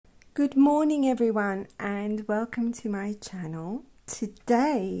Good morning everyone and welcome to my channel.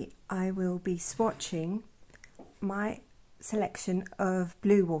 Today I will be swatching my selection of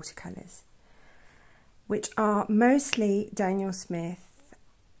blue watercolours, which are mostly Daniel Smith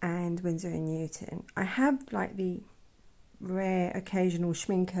and Winsor Newton. I have like the rare occasional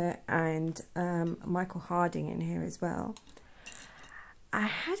Schmincke and Michael Harding in here as well. I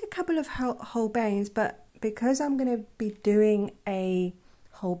had a couple of Holbeins, but because I'm going to be doing a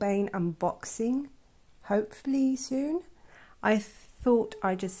Holbein unboxing hopefully soon, I thought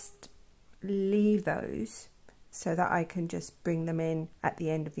I'd just leave those so that I can just bring them in at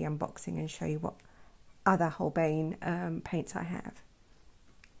the end of the unboxing and show you what other Holbein paints I have.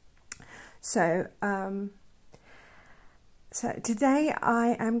 So today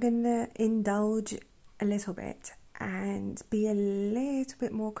I am going to indulge a little bit and be a little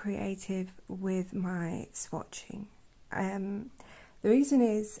bit more creative with my swatching. The reason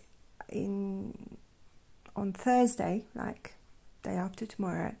is on Thursday, like day after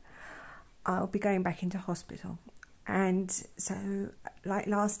tomorrow, I'll be going back into hospital. And so like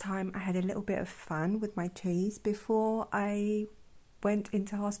last time I had a little bit of fun with my trees before I went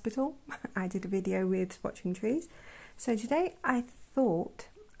into hospital. I did a video with swatching trees. So today I thought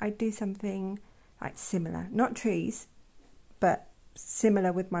I'd do something like similar, not trees, but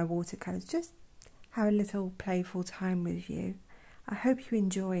similar with my watercolours. Just have a little playful time with you. I hope you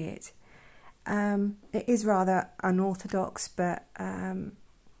enjoy it. It is rather unorthodox, but I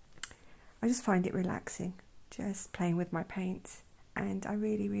just find it relaxing, just playing with my paints, and I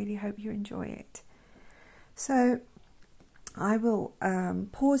really hope you enjoy it. So I will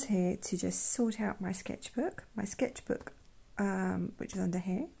pause here to just sort out my sketchbook, which is under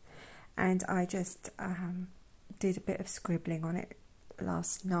here, and I just did a bit of scribbling on it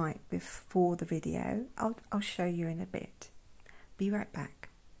last night before the video. I'll show you in a bit. Be right back.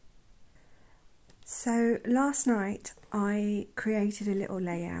 So last night I created a little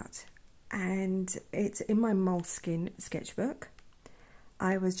layout and it's in my moleskin sketchbook.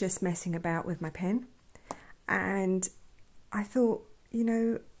 I was just messing about with my pen and I thought, you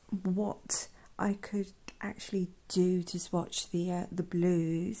know, what I could actually do to swatch the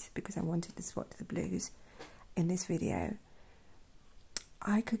blues, because I wanted to swatch the blues in this video.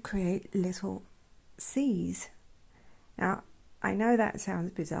 I could create little C's. Now I know that sounds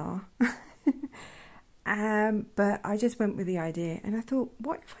bizarre, but I just went with the idea and I thought,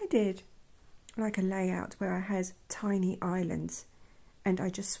 what if I did like a layout where I had tiny islands and I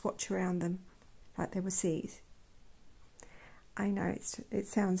just swatch around them like they were seas? I know it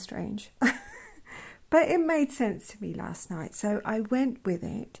sounds strange, but it made sense to me last night, so I went with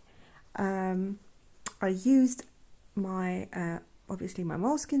it. I used my, obviously my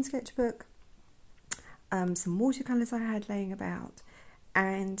moleskin sketchbook, some watercolours I had laying about,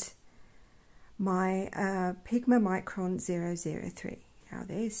 and my Pigma Micron 003. Now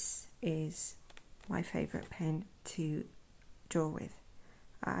this is my favourite pen to draw with.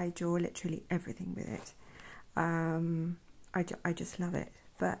 I draw literally everything with it. I just love it,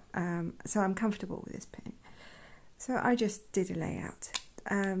 but so I'm comfortable with this pen. So I just did a layout.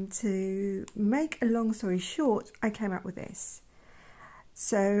 To make a long story short, I came up with this.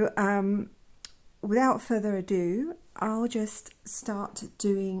 So without further ado, I'll just start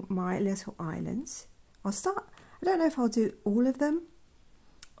doing my little islands. I don't know if I'll do all of them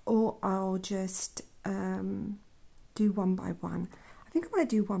or I'll just do one by one. I think I might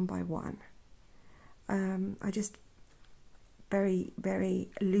do one by one. I just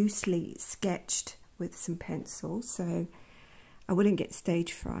very loosely sketched with some pencils, so I wouldn't get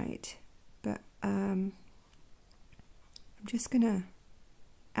stage fright, but I'm just gonna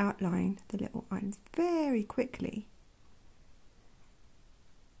outline the little islands very quickly.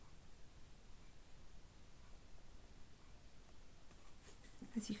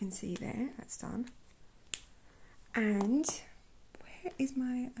 As you can see there, that's done. And where is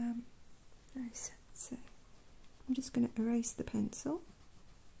my nice? So I'm just going to erase the pencil.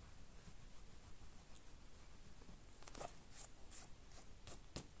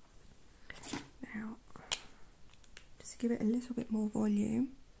 Now, just to give it a little bit more volume,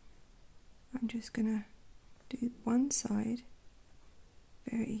 I'm just going to do one side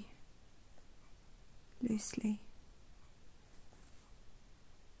very loosely.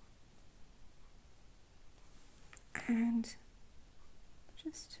 And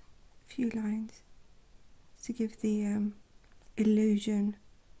just a few lines to give the illusion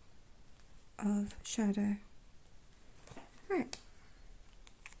of shadow. Right,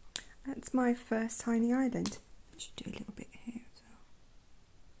 that's my first tiny island. I should do a little bit here as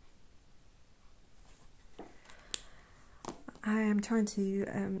well. I am trying to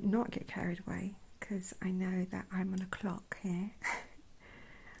not get carried away because I know that I'm on a clock here.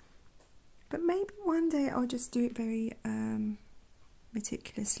 But maybe one day I'll just do it very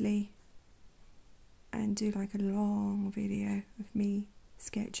meticulously and do like a long video of me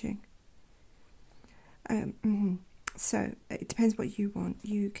sketching. So it depends what you want.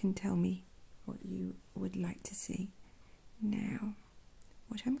 You can tell me what you would like to see. Now,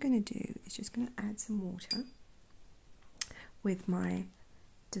 what I'm going to do is just going to add some water with my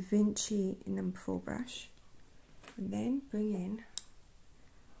Da Vinci number 4 brush, and then bring in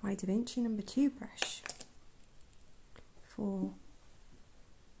my Da Vinci number 2 brush for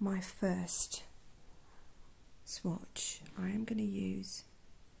my first swatch. I am going to use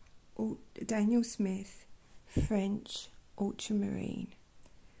Daniel Smith French Ultramarine,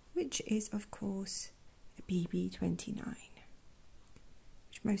 which is of course a BB29,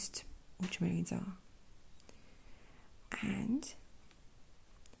 which most ultramarines are. And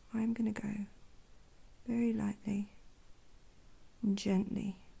I'm going to go very lightly and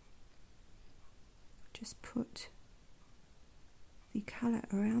gently just put the colour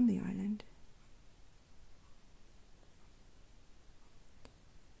around the island.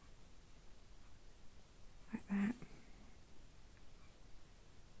 Like that.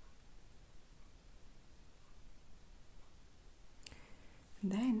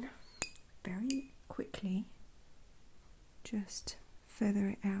 And then very quickly just feather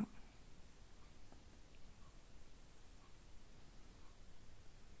it out.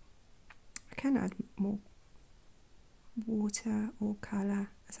 I can add more water or colour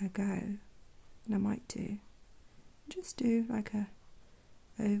as I go, and I might do. Just do like a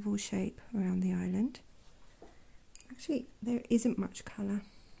oval shape around the island. Actually, there isn't much colour,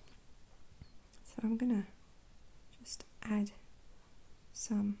 so I'm gonna just add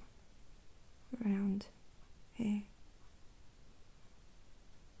some around here.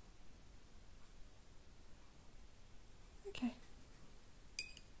 Okay.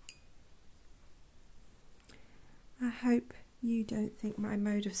 I hope you don't think my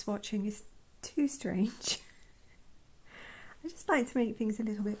mode of swatching is too strange. I just like to make things a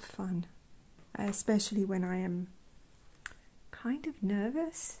little bit fun, especially when I am kind of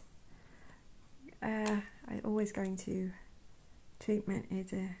nervous. I always going to treatment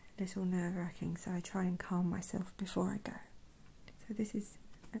is a little nerve-wracking, so I try and calm myself before I go. So this is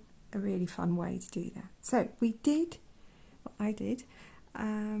a really fun way to do that. So we did, well, I did,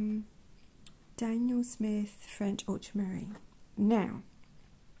 Daniel Smith French Ultramarine. Now,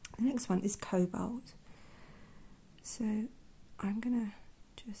 the next one is Cobalt. So I'm gonna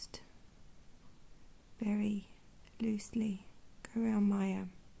just very loosely go around my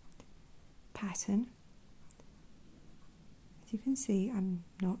pattern. As you can see, I'm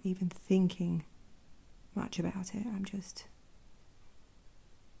not even thinking much about it. I'm just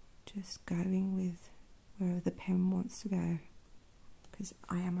going with wherever the pen wants to go, because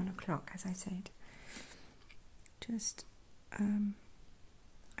I am on a clock, as I said. Just adding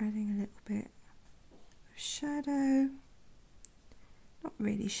a little bit of shadow. Not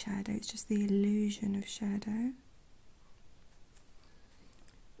really shadow, it's just the illusion of shadow.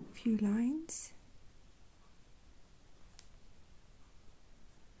 A few lines.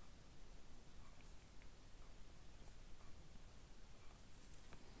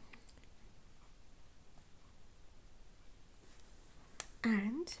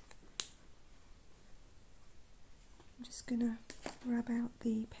 And I'm just gonna rub out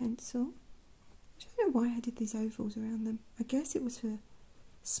the pencil. I don't know why I did these ovals around them. I guess it was for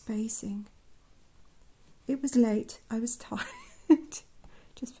spacing. It was late, I was tired.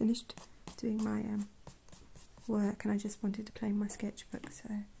 Just finished doing my work and I just wanted to play my sketchbook. So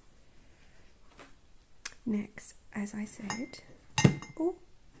next, as I said,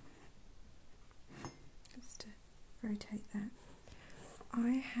 just to rotate that,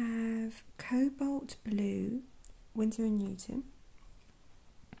 I have Cobalt Blue Winsor Newton.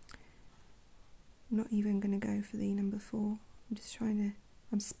 I'm not even going to go for the number 4. I'm just trying to,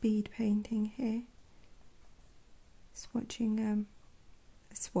 I'm speed painting here. Swatching,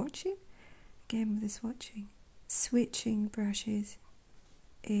 swatching? Again with the swatching. Switching brushes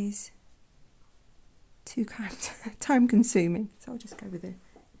is too kind of time consuming, so I'll just go with the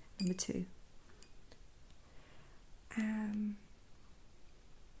number 2.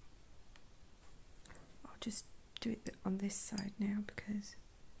 I'll just do it on this side now because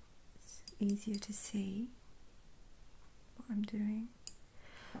it's easier to see what I'm doing.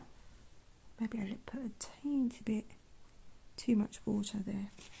 Maybe I put a teeny bit too much water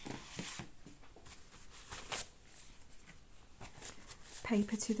there.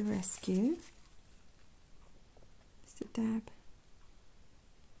 Paper to the rescue. Just Just a dab.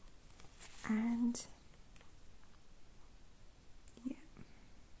 And yeah,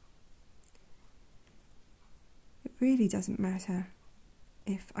 it really doesn't matter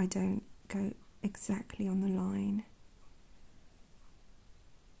if I don't go exactly on the line,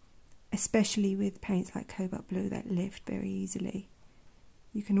 especially with paints like cobalt blue that lift very easily.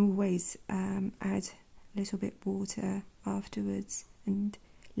 You can always add a little bit water afterwards and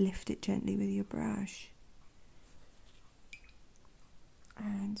lift it gently with your brush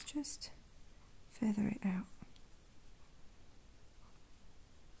and just feather it out.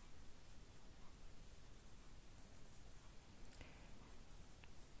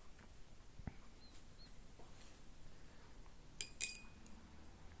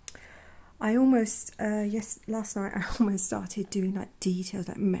 I almost, last night I almost started doing like details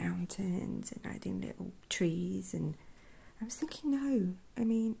like mountains and adding little trees, and I was thinking, no, I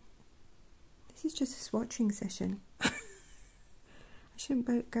mean, this is just a swatching session. I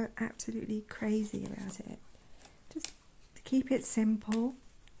shouldn't go absolutely crazy about it. Just keep it simple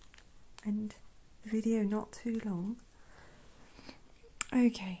and the video not too long.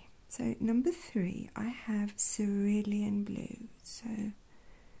 Okay, so number 3, I have cerulean blue. So I'm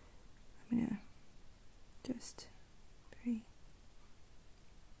going to just very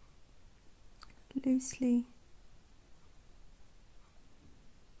loosely.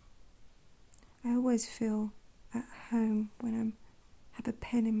 I always feel at home when I have a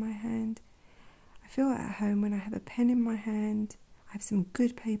pen in my hand. I feel at home when I have a pen in my hand, I have some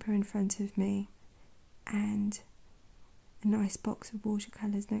good paper in front of me, and a nice box of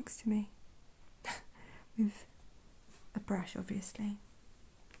watercolours next to me, with a brush, obviously.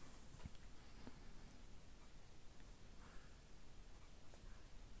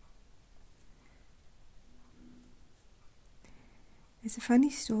 It's a funny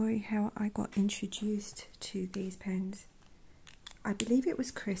story how I got introduced to these pens. I believe it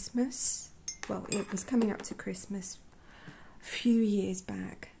was Christmas. Well, it was coming up to Christmas a few years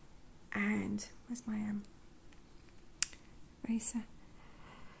back, and where's my eraser?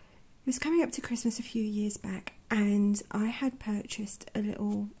 It was coming up to Christmas a few years back, and I had purchased a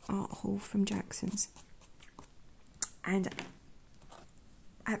little art haul from Jackson's. And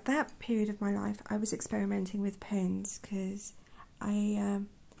at that period of my life, I was experimenting with pens because I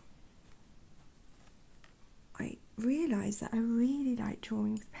realised that I really like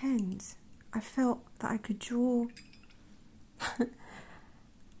drawing with pens. I felt that I could draw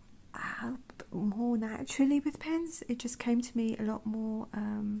more naturally with pens. It just came to me a lot more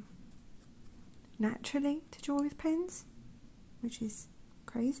naturally to draw with pens, which is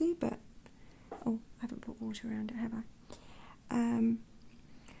crazy, but oh, I haven't put water around it, have I?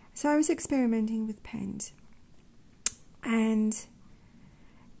 So I was experimenting with pens, and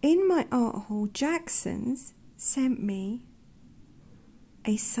in my art haul, Jackson's sent me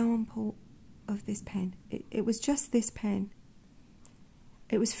a sample of this pen. It was just this pen.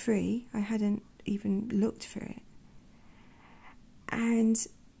 It was free. I hadn't even looked for it. And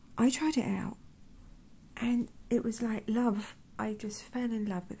I tried it out, and it was like love. I just fell in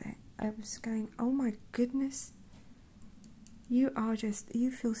love with it. I was going, oh my goodness, you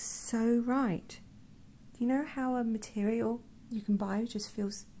feel so right. Do you know how a material you can buy just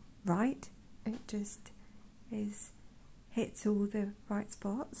feels right? It just hits all the right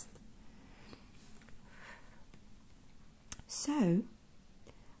spots. So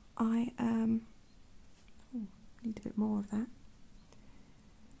I need a bit more of that.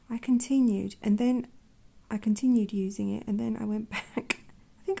 I continued, and then I continued using it, and then I went back.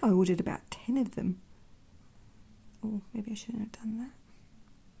 I think I ordered about 10 of them. Oh, maybe I shouldn't have done that.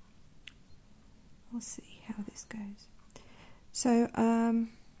 We'll see how this goes. So,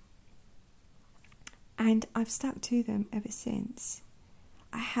 and I've stuck to them ever since.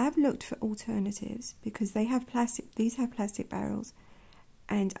 I have looked for alternatives because they have plastic. These have plastic barrels,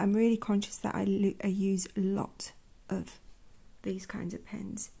 and I'm really conscious that I use a lot of these kinds of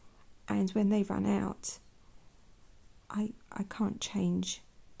pens, and when they run out, I can't change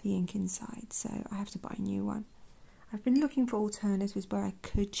the ink inside, so I have to buy a new one. I've been looking for alternatives where I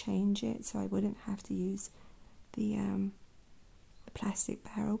could change it, so I wouldn't have to use the plastic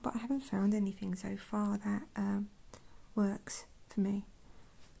barrel, but I haven't found anything so far that works for me,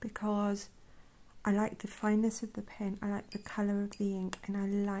 because I like the fineness of the pen, I like the colour of the ink, and I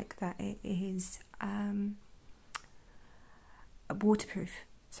like that it is waterproof,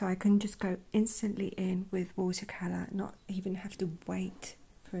 so I can just go instantly in with watercolour, not even have to wait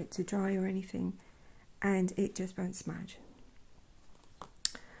for it to dry or anything, and it just won't smudge.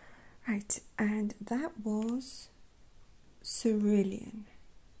 Right, and that was cerulean.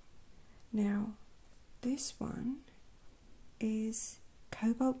 Now this one is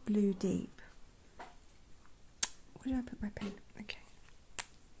Cobalt Blue Deep. Where did I put my pen? Okay.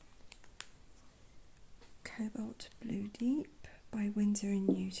 Cobalt Blue Deep by Winsor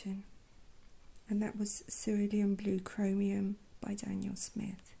Newton. And that was Cerulean Blue Chromium by Daniel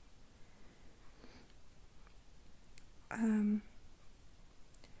Smith.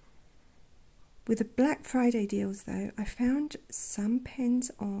 With the Black Friday deals though, I found some pens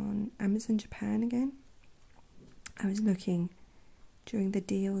on Amazon Japan again. I was looking during the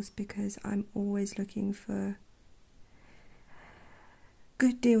deals because I'm always looking for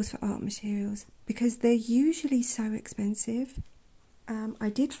good deals for art materials because they're usually so expensive. I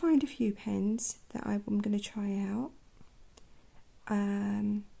did find a few pens that I'm going to try out.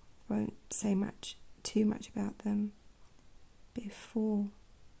 Won't say too much about them before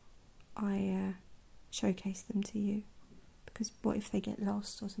I showcase them to you, because what if they get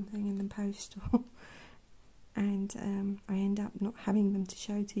lost or something in the post, or and I end up not having them to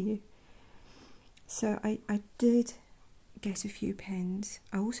show to you. So I did get a few pens.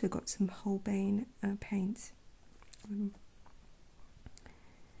 I also got some Holbein paints,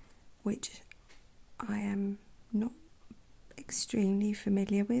 which I am not extremely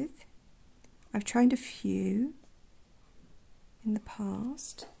familiar with. I've tried a few in the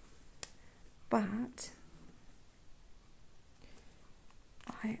past, but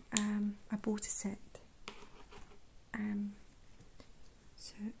I bought a set,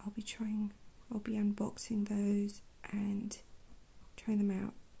 so I'll be unboxing those and trying them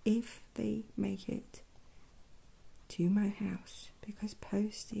out if they make it to my house, because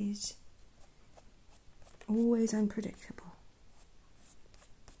post is always unpredictable.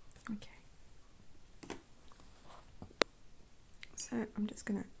 Okay, so I'm just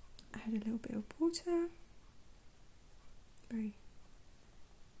gonna add a little bit of water, very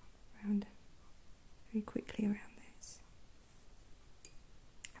quickly around this.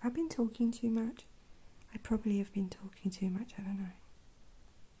 Have I been talking too much? I probably have been talking too much, haven't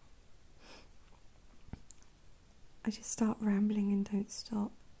I? I just start rambling and don't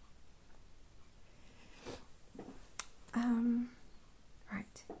stop.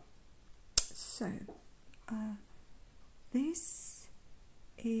 Right. So, this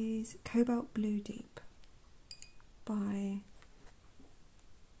is Cobalt Blue Deep by,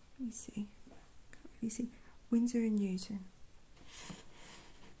 let me see, can't really see, Winsor Newton.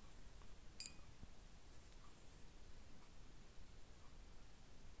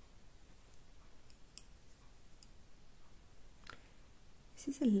 This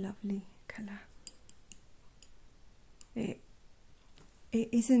is a lovely colour. It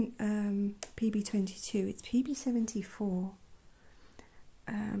isn't PB22, it's PB74.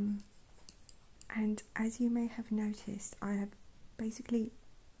 And as you may have noticed, I have basically,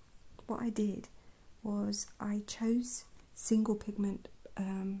 what I did was I chose single pigment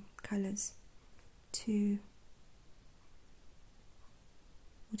colours to,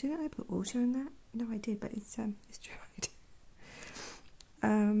 well, didn't I put water in that? No, I did, but it's dried.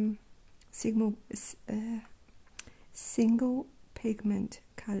 Single pigment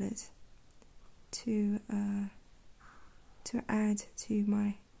colours to add to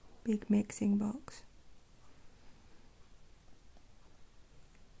my big mixing box,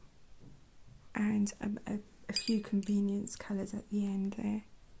 and a few convenience colours at the end there,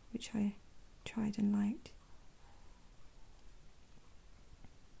 which I tried and liked.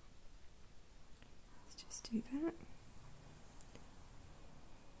 Let's just do that.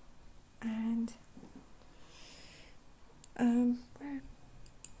 And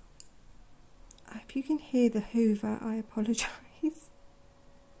if you can hear the Hoover, I apologise.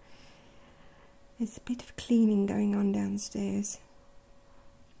 There's a bit of cleaning going on downstairs.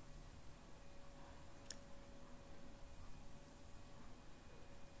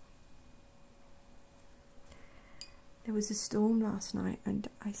 There was a storm last night and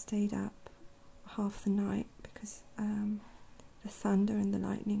I stayed up half the night because the thunder and the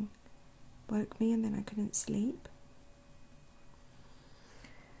lightning woke me, and then I couldn't sleep.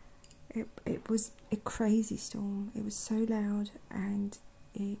 It was a crazy storm. It was so loud and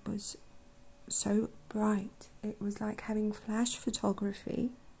it was so bright. It was like having flash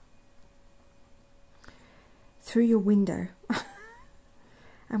photography through your window.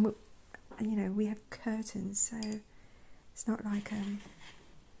 And you know, we have curtains, so it's not like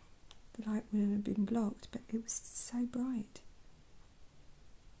the light wouldn't have been blocked, but it was so bright.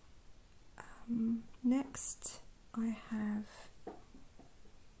 Next I have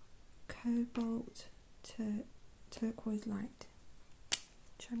Cobalt to Turquoise Light,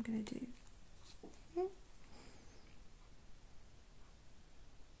 which I'm going to do.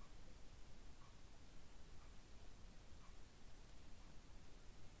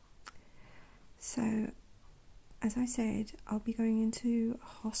 So, as I said, I'll be going into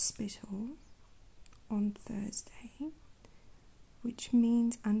hospital on Thursday, which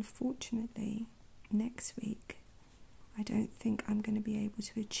means, unfortunately, next week I don't think I'm going to be able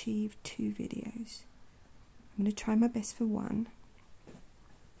to achieve 2 videos. I'm going to try my best for 1.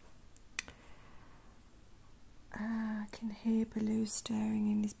 I can hear Baloo stirring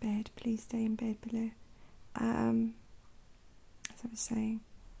in his bed. Please stay in bed, Baloo. As I was saying,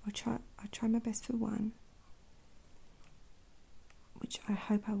 I'll try my best for 1, which I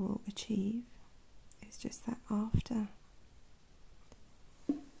hope I will achieve. It's just that after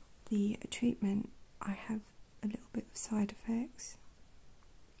the treatment, I have a little bit of side effects,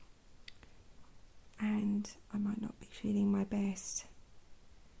 and I might not be feeling my best,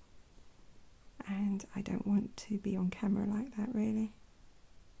 and I don't want to be on camera like that, really.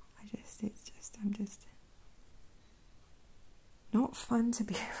 I'm just not fun to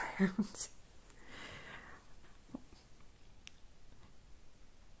be around.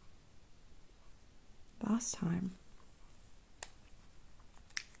 Last time,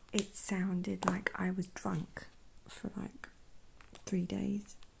 it sounded like I was drunk for like 3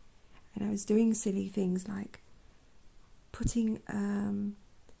 days, and I was doing silly things like putting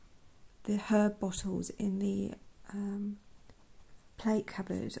the herb bottles in the plate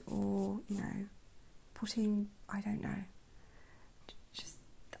cupboard, or putting, I don't know, just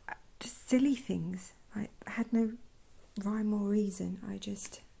silly things. I had no rhyme or reason. I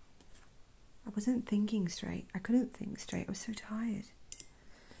wasn't thinking straight. I couldn't think straight. I was so tired.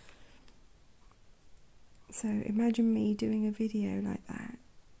 So imagine me doing a video like that.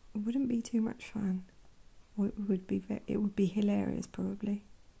 It wouldn't be too much fun. Or it would be hilarious, probably.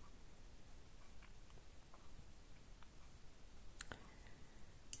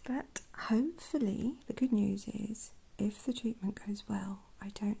 But hopefully, the good news is, if the treatment goes well, I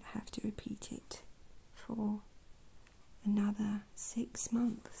don't have to repeat it for another 6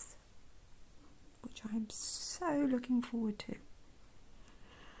 months, which I'm so looking forward to.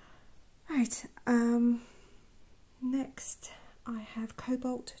 Right, next I have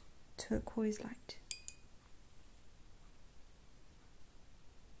Cobalt Turquoise Light.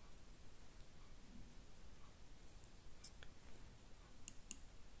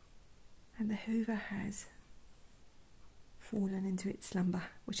 And the Hoover has fallen into its slumber,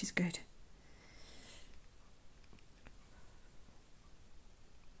 which is good.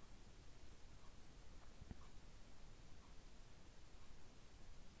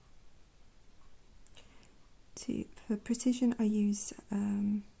 For precision, I use,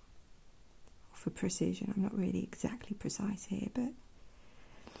 I'm not really exactly precise here, but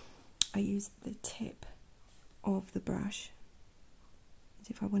I use the tip of the brush. And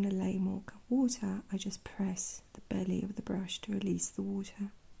if I want to lay more water, I just press the belly of the brush to release the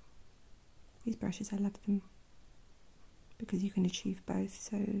water. These brushes, I love them because you can achieve both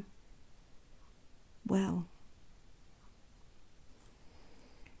so well.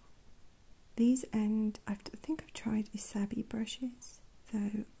 These, and I think I've tried Isabi brushes,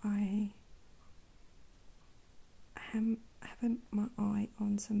 though I have my eye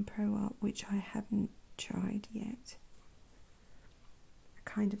on some Pro Art which I haven't tried yet. I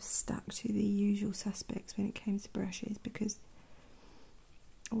kind of stuck to the usual suspects when it came to brushes because,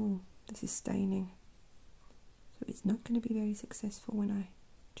 oh, this is staining, so it's not going to be very successful when I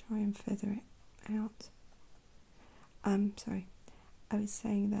try and feather it out. Sorry. I was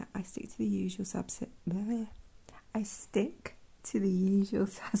saying that I stick to the usual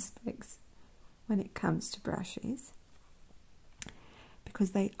suspects when it comes to brushes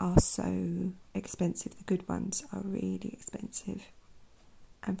because they are so expensive. The good ones are really expensive,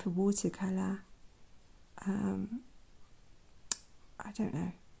 and for watercolour, I don't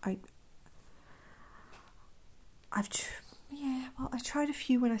know. I tried a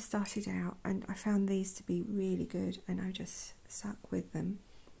few when I started out, and I found these to be really good, and I just stuck with them.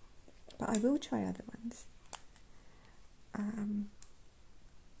 But I will try other ones,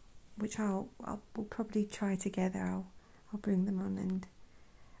 which we'll probably try together. I'll bring them on and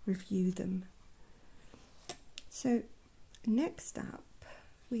review them. So next up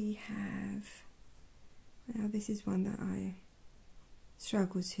we have, now this is one that I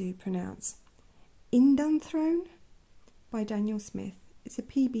struggle to pronounce, Indanthrone by Daniel Smith. It's a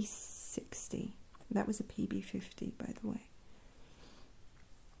PB60. That was a PB50, by the way,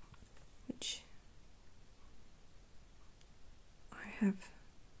 which I have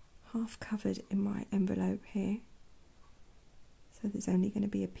half covered in my envelope here. So there's only going to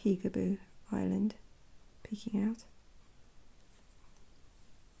be a peekaboo island peeking out.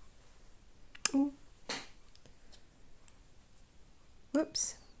 Oh,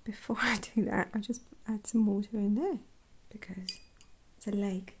 whoops, before I do that, I just add some water in there because it's a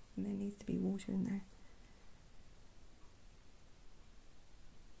lake and there needs to be water in there.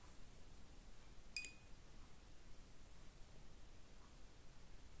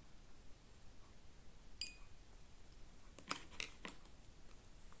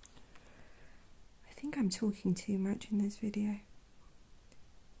 I think I'm talking too much in this video.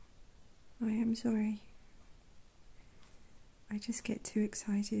 I am sorry. I just get too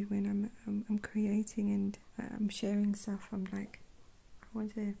excited when I'm creating and I'm sharing stuff. I'm like, I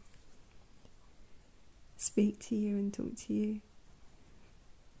want to speak to you and talk to you.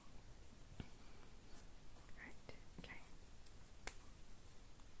 Right, okay.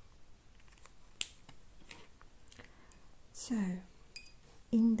 So,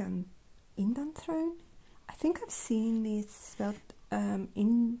 Indanthrone. I think I've seen this spelled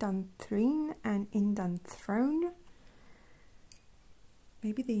Indanthrone and Indanthrone.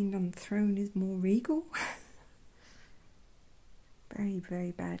 Maybe the Indanthrone is more regal. Very,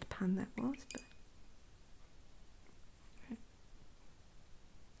 very bad pun that was, but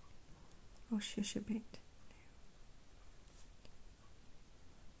I'll shush a bit.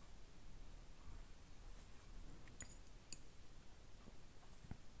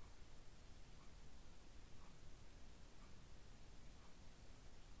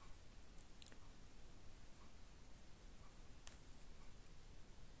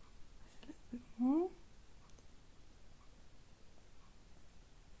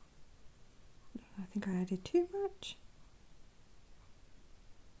 I think I added too much.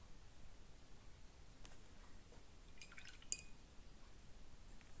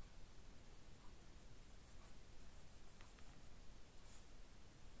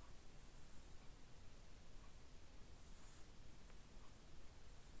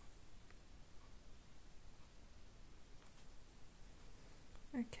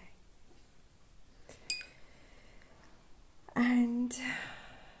 Okay. And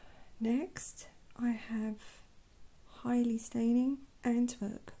next I have highly staining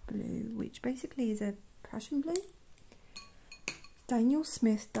Antwerp blue, which basically is a Prussian blue. Daniel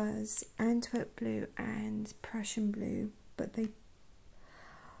Smith does Antwerp blue and Prussian blue, but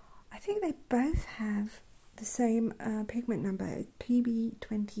I think they both have the same pigment number,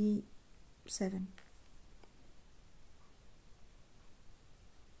 PB27.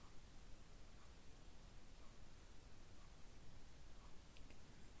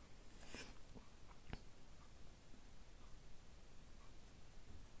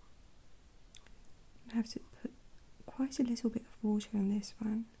 I have to put quite a little bit of water on this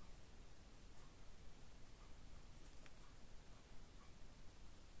one.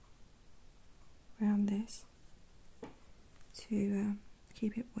 Around this to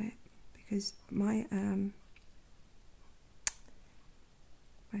keep it wet, because my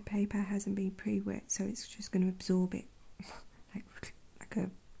my paper hasn't been pre-wet, so it's just going to absorb it like a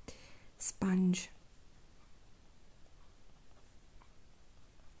sponge.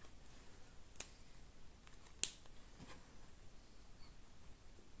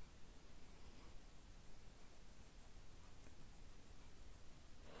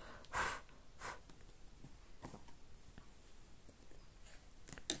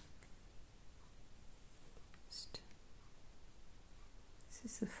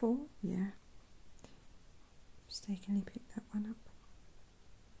 Is the 4? Yeah. Mistakenly picked that one up.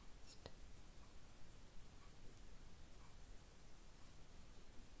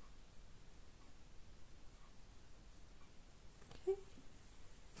 Okay.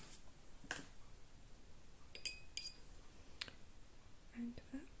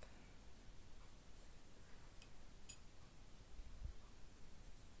 Antwerp.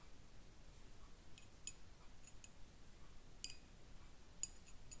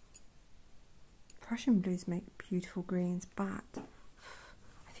 Prussian blues make beautiful greens, but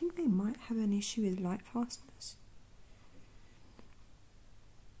I think they might have an issue with light fastness.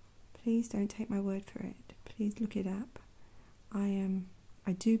 Please don't take my word for it. Please look it up. I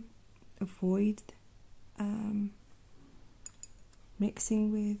do avoid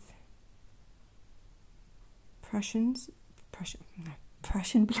mixing with Prussian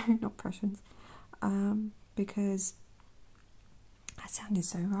blue, not Prussians, because that sounded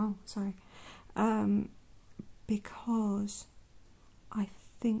so wrong. Sorry. Because I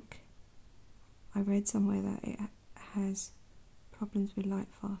think I read somewhere that it has problems with light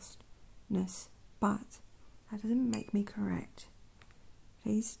fastness, but that doesn't make me correct.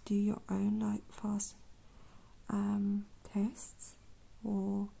 Please do your own light fast tests,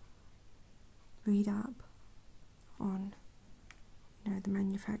 or read up on, you know, the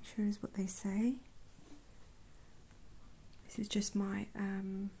manufacturers, what they say. This is just my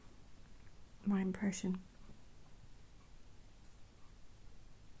my impression.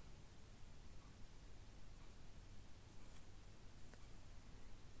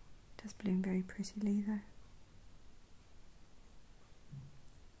 It does bloom very prettily though.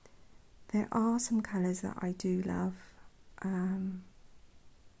 There are some colours that I do love, and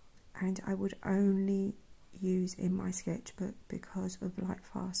I would only use in my sketchbook because of light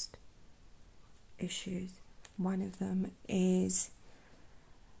fast issues. One of them is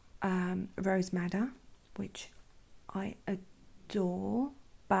Rose Madder, which I adore,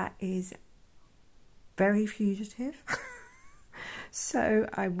 but is very fugitive. So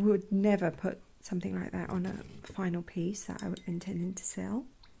I would never put something like that on a final piece that I was intending to sell.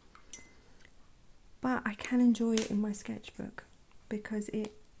 But I can enjoy it in my sketchbook because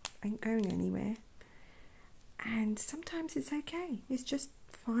it ain't going anywhere. And sometimes it's okay. It's just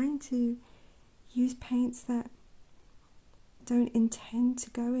fine to use paints that don't intend to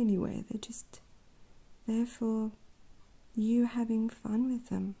go anywhere. They're just there for you having fun with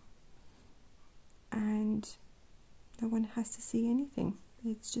them. And no one has to see anything.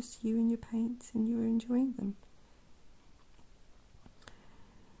 It's just you and your paints and you're enjoying them.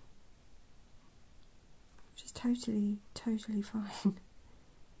 Which is totally fine.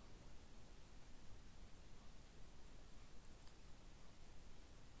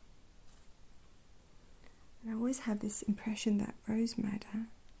 And I always have this impression that Rose Madder,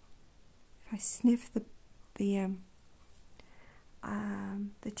 if I sniff the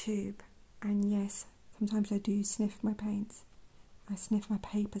tube, and yes, sometimes I do sniff my paints. I sniff my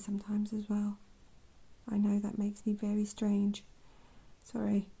paper sometimes as well. I know that makes me very strange.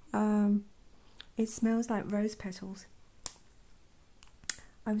 Sorry. It smells like rose petals.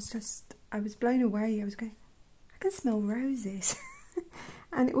 I was blown away. I was going, I can smell roses.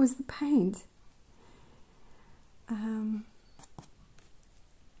 And it was the paint.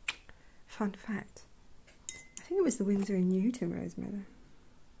 Fun fact. I think it was the Winsor Newton Rose Madder.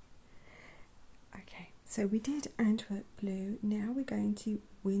 Okay, so we did Antwerp blue. Now we're going to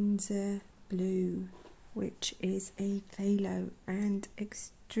Winsor blue, which is a phthalo and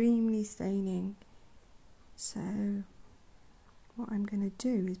extremely staining. So what I'm going to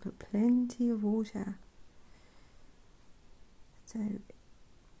do is put plenty of water so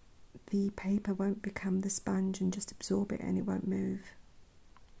the paper won't become the sponge and just absorb it and it won't move.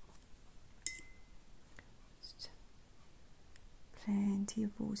 Just plenty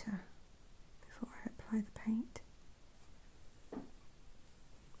of water before I apply the paint.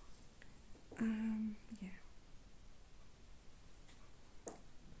 Yeah.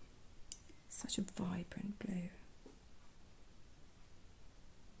 Such a vibrant blue.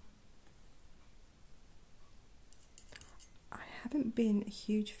 I haven't been a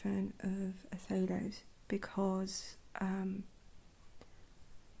huge fan of phthalos because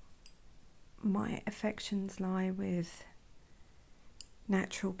my affections lie with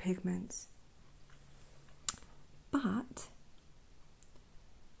natural pigments, but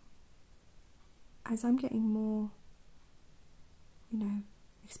as I'm getting more,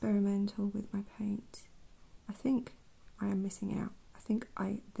 experimental with my paint, I think I am missing out. I think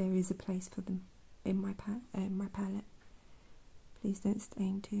there is a place for them in my palette. Please don't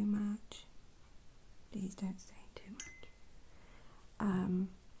stain too much. Please don't stain too much.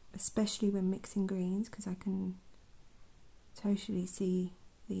 Especially when mixing greens, because I can totally see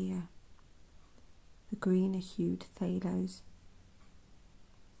the greener hued phthalos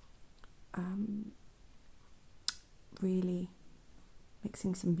really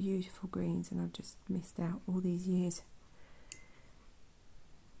mixing some beautiful greens, and I've just missed out all these years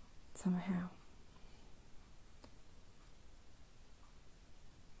somehow.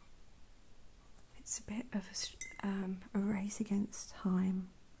 It's a bit of a race against time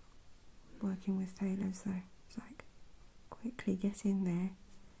working with phthalos though. It's like, quickly get in there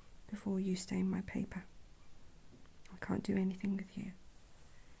before you stain my paper. I can't do anything with you.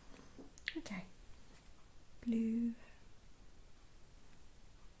 Okay, blue.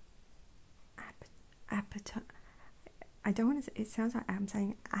 Appetite. I don't want to say, it sounds like I'm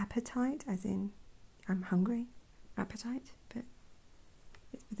saying appetite as in I'm hungry. Appetite, but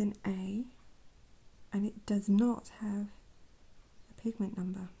it's with an A, and it does not have a pigment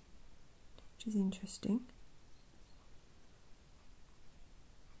number, which is interesting.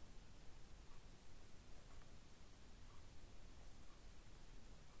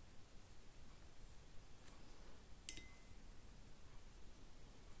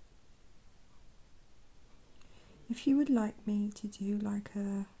 If you would like me to do like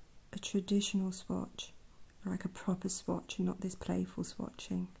a traditional swatch, like a proper swatch and not this playful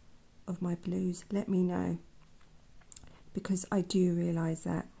swatching of my blues, let me know. because I do realise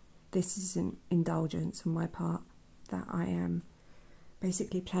that this is an indulgence on my part, that I am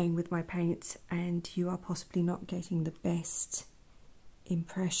basically playing with my paints and you are possibly not getting the best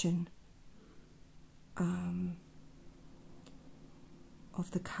impression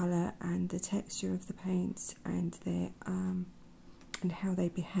of the colour and the texture of the paints and their and how they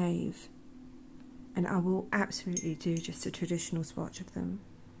behave. And I will absolutely do just a traditional swatch of them.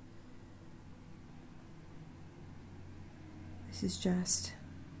 This is just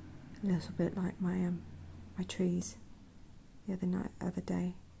a little bit like my my trees the other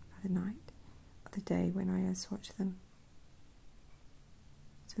day when I swatched them.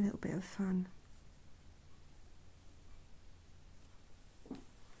 It's a little bit of fun.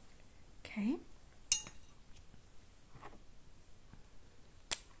 Okay.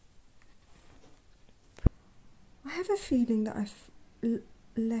 I have a feeling that I've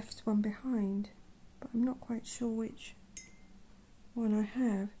left one behind, but I'm not quite sure which one I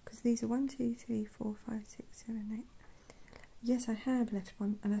have, because these are 1, 2, 3, 4, 5, 6, 7, 8. Yes, I have left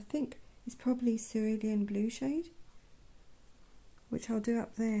one, and I think it's probably cerulean blue shade, which I'll do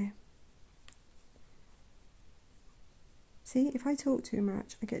up there. See, if I talk too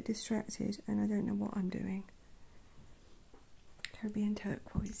much, I get distracted and I don't know what I'm doing. Caribbean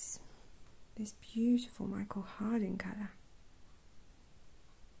turquoise. This beautiful Michael Harding colour.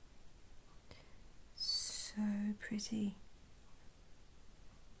 So pretty.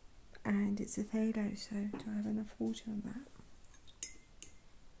 And it's a phthalo, so do I have enough water on that?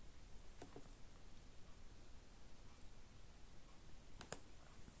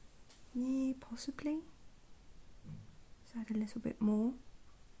 Yeah, possibly. Let's add a little bit more.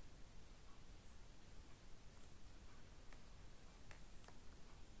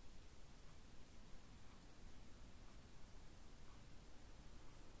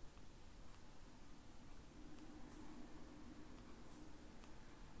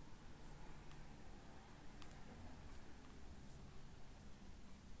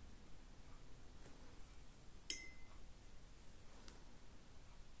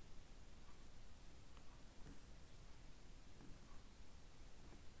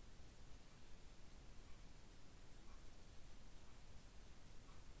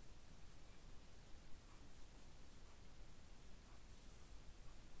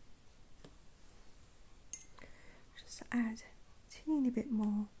 Just add a teeny bit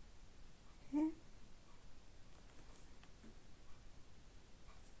more here.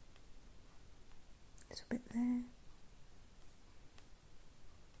 A little bit there.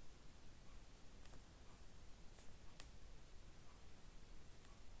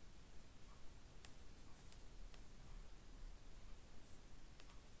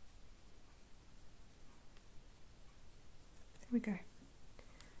 There we go.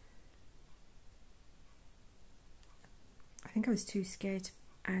 I think I was too scared to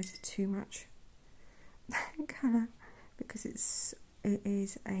add too much colour, because it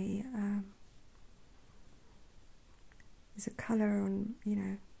is a it's a colour on, you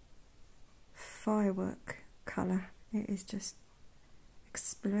know, firework colour. It is just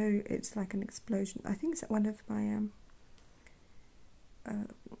explode. It's like an explosion. I think it's one of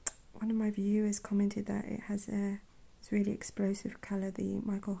my viewers commented that it has it's really explosive colour, the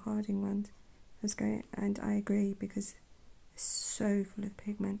Michael Harding one was going, and I agree, because it's so full of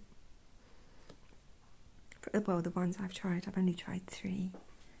pigment. Well, the ones I've tried, I've only tried 3,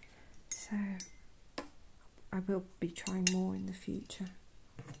 so I will be trying more in the future,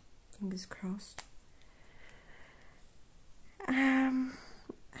 fingers crossed.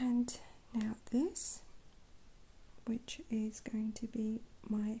 And now this, which is going to be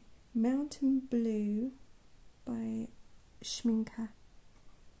my Mountain Blue by Schmincke.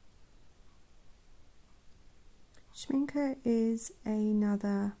 Schmincke is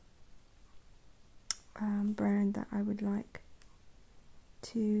another brand that I would like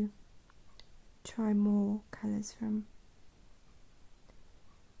to try more colours from.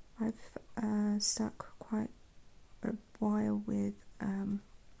 I've stuck quite a while with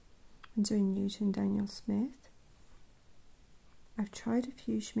Winsor Newton, Daniel Smith. I've tried a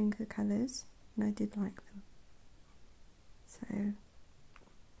few Schmincke colours and I did like them. So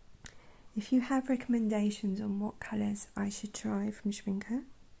if you have recommendations on what colours I should try from Schmincke,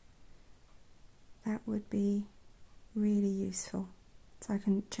 that would be really useful, so I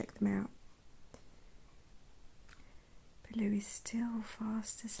can check them out. Blue is still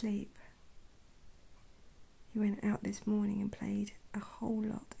fast asleep. He went out this morning and played a whole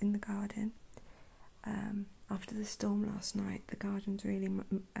lot in the garden. After the storm last night, the garden's really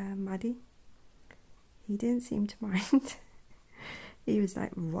muddy. He didn't seem to mind. He was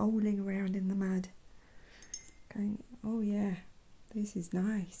like rolling around in the mud. going, oh yeah, this is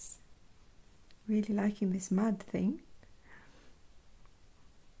nice. Really liking this mud thing.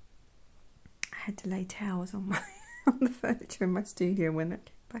 I had to lay towels on my on the furniture in my studio when I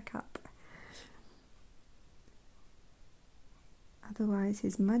came back up. Otherwise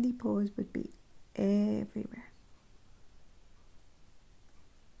his muddy paws would be everywhere.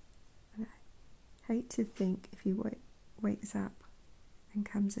 And I hate to think if he wakes up and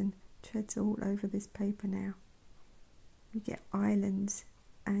comes and treads all over this paper now. You get islands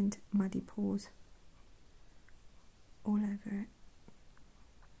and muddy paws all over it.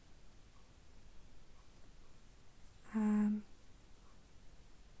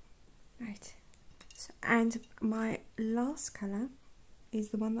 Right, so, and my last colour is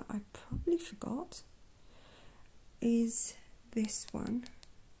the one that I probably forgot, is this one,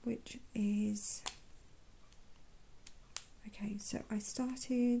 which is, okay, so I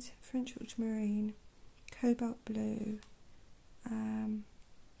started French ultramarine, cobalt blue,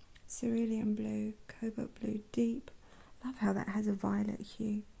 cerulean blue, cobalt blue deep. Love how that has a violet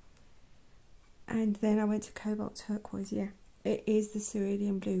hue. And then I went to cobalt turquoise. Yeah, it is the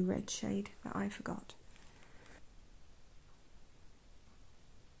cerulean blue red shade that I forgot.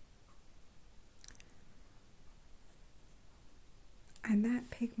 And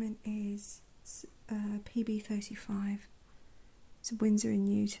that pigment is PB35. It's Winsor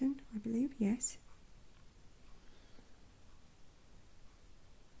Newton, I believe, yes.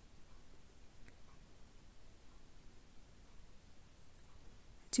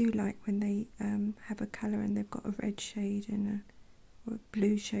 I do like when they have a colour and they've got a red shade and or a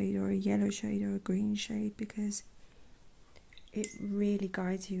blue shade or a yellow shade or a green shade, because it really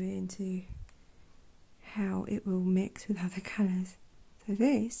guides you into how it will mix with other colours. So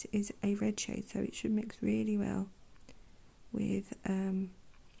this is a red shade, so it should mix really well with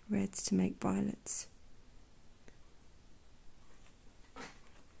reds to make violets.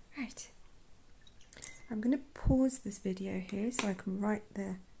 Right. I'm going to pause this video here so I can write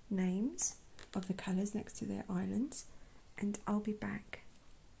the names of the colours next to their islands, and I'll be back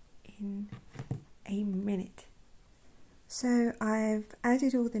in a minute. So I've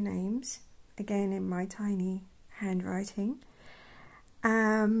added all the names, again in my tiny handwriting,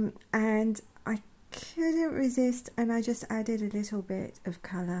 and I couldn't resist, and I just added a little bit of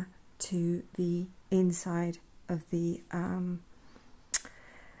colour to the inside of the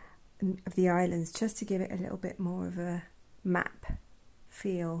islands, just to give it a little bit more of a map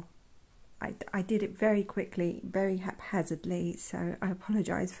feel. I did it very quickly, very haphazardly, so I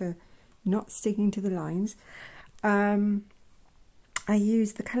apologise for not sticking to the lines. I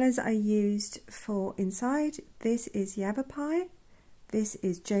used the colours I used for inside. This is yavapai, this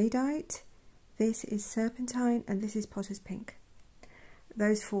is jadeite, this is serpentine, and this is potter's pink.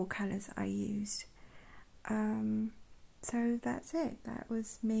 Those 4 colours I used. So that's it. That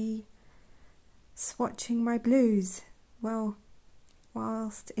was me swatching my blues, well,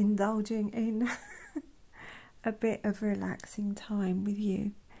 whilst indulging in a bit of relaxing time with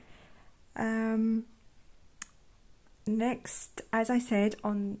you. Next, as I said,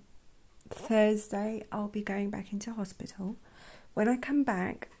 on Thursday I'll be going back into hospital. When I come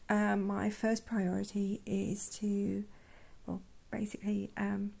back, my first priority is to, well, basically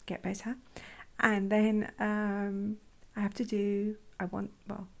get better, and then I have to do,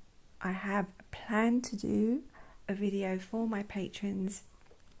 I have planned to do a video for my patrons,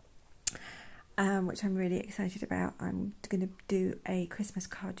 which I'm really excited about. I'm going to do a Christmas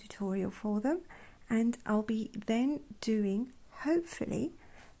card tutorial for them, and I'll be then doing, hopefully,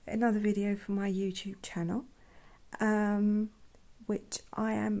 another video for my YouTube channel, which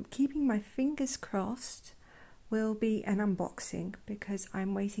I am keeping my fingers crossed will be an unboxing, because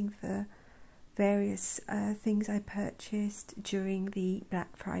I'm waiting for various things I purchased during the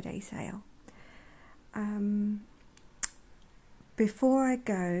Black Friday sale. Before I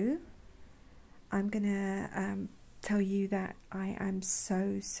go, I'm gonna tell you that I am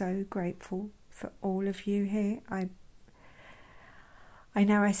so grateful for all of you here. I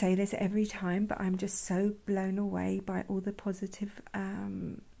know I say this every time, but I'm just so blown away by all the positive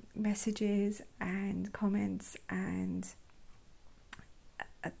messages and comments, and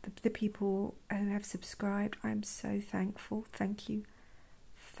the people who have subscribed. I'm so thankful. Thank you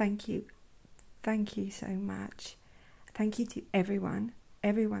so much. Thank you to everyone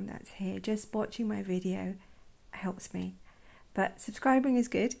that's here. Just watching my video helps me, but subscribing is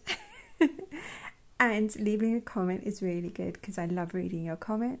good. And leaving a comment is really good, because I love reading your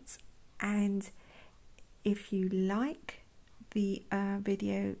comments. And if you like the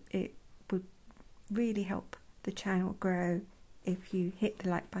video, it would really help the channel grow if you hit the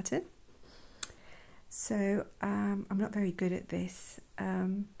like button. So I'm not very good at this.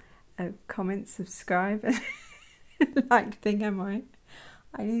 Comment, subscribe, like thing, am I?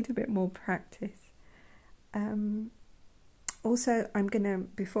 I need a bit more practice. Also, I'm gonna,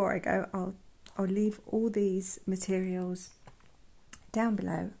 before I go, I'll leave all these materials down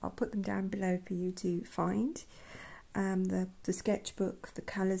below. I'll put them down below for you to find. The sketchbook, the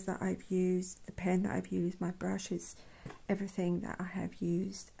colours that I've used, the pen that I've used, my brushes, everything that I have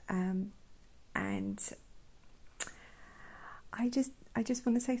used. And I just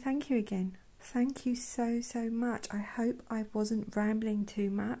want to say thank you again. Thank you so much. I hope I wasn't rambling too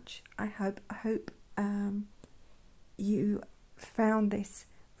much. I hope you found this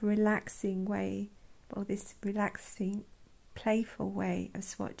relaxing way, or this relaxing, playful way of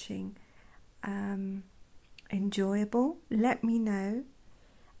swatching enjoyable. Let me know.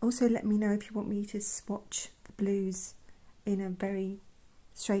 Also, let me know if you want me to swatch the blues in a very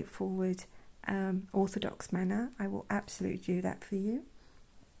straightforward, orthodox manner. I will absolutely do that for you.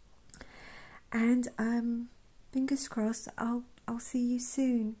 And fingers crossed, I'll see you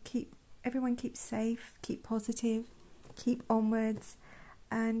soon. Everyone keep safe, keep positive, keep onwards,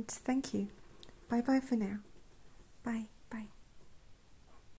 and thank you. Bye bye for now. Bye.